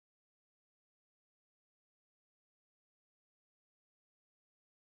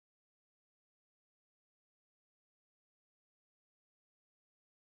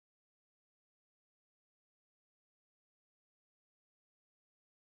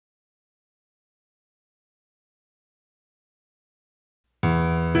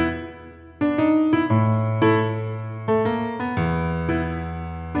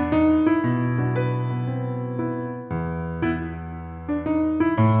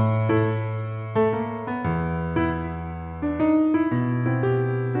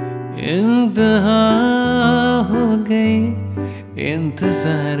इंतहा हो गई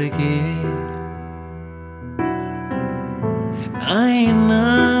इंतजार की, आईना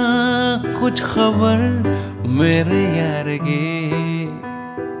कुछ खबर मेरे यार की,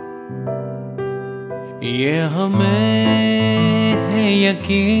 ये हमें है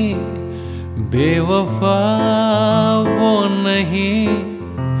यकीन बेवफा वो नहीं,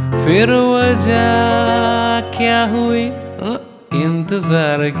 फिर वजह क्या हुई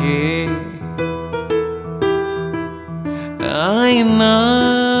इंतजार की, आईना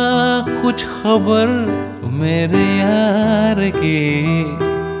कुछ खबर मेरे यार की,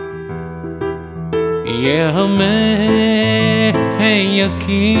 ये हमें है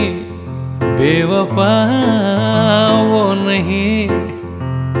यकीन बेवफा वो नहीं,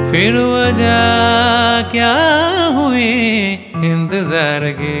 फिर वजह क्या हुई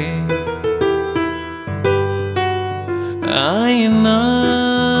इंतजार की, आईना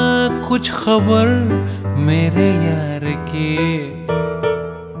कुछ खबर मेरे यार की।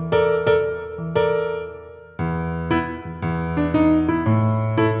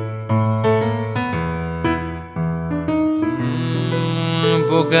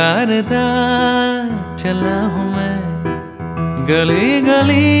 पुकारता चला हूँ मैं गली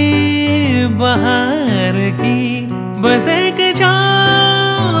गली बाहर की, बस एक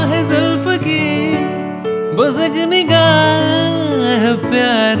छाँव है जुल्फ की, बस एक निगाह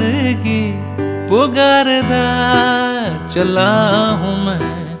प्यार की, पुकारता चला हूँ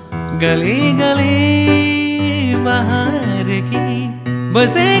मैं गली गली बाहर की,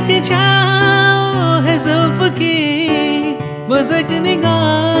 बस एक छाँव है जुल्फ की, बस एक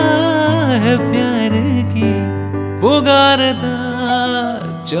निगाह प्यार की, पुकारता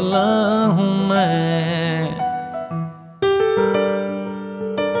चला हूँ मैं।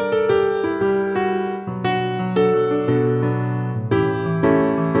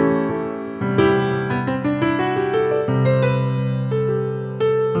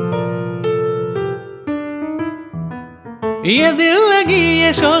 ये दिल लगी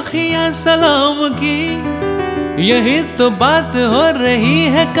ये शौकिया सलाम की, यही तो बात हो रही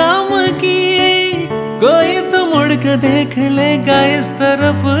है काम की, कोई तो मुड़ के देख लेगा इस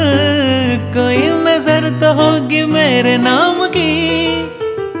तरफ, कोई नजर तो होगी मेरे नाम की,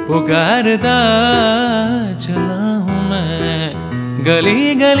 पुकारता चला हूँ मैं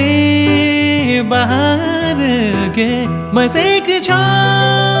गली गली बाहर के, बस एक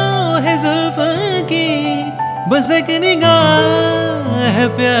छाँव है जुल्फ की, बस एक निगाह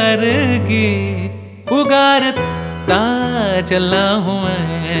प्यार की, पुकारता चला हूँ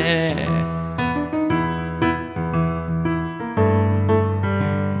मैं।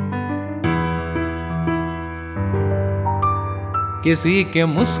 किसी के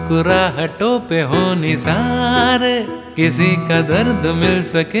मुस्कुराहटों पे हो निसार, किसी का दर्द मिल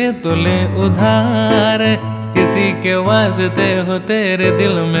सके तो ले उधार, किसी के वास्ते हो तेरे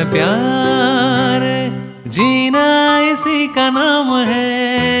दिल में प्यार, जीना इसी का नाम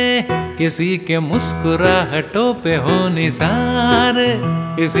है। किसी के मुस्कुराहटों पे हो निसार,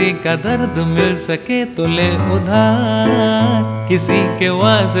 किसी का दर्द मिल सके तो ले उधार, किसी के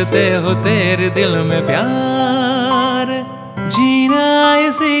वास्ते हो तेरे दिल में प्यार, जीना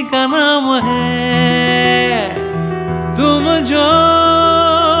इसी का नाम है। तुम जो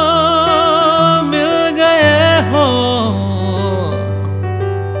मिल गए हो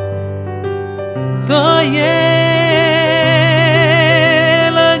तो ये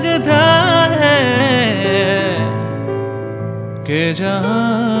लगता है कि जहां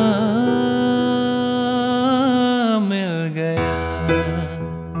मिल गया,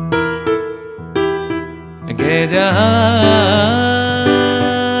 कि जहां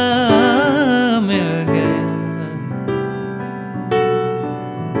मिल गया,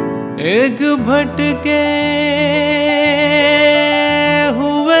 एक भटके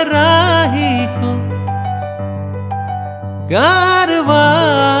हुए राही को कारवा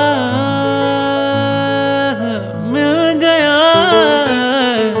मिल गया।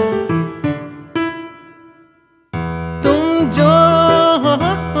 तुम जो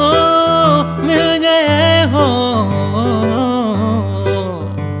मिल गए हो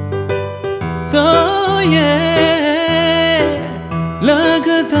तो ये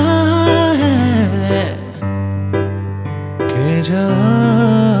लगता है कि जहां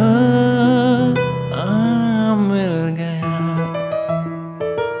मिल गया,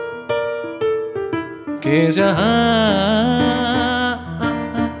 कि जहां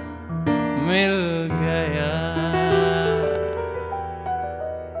मिल गया।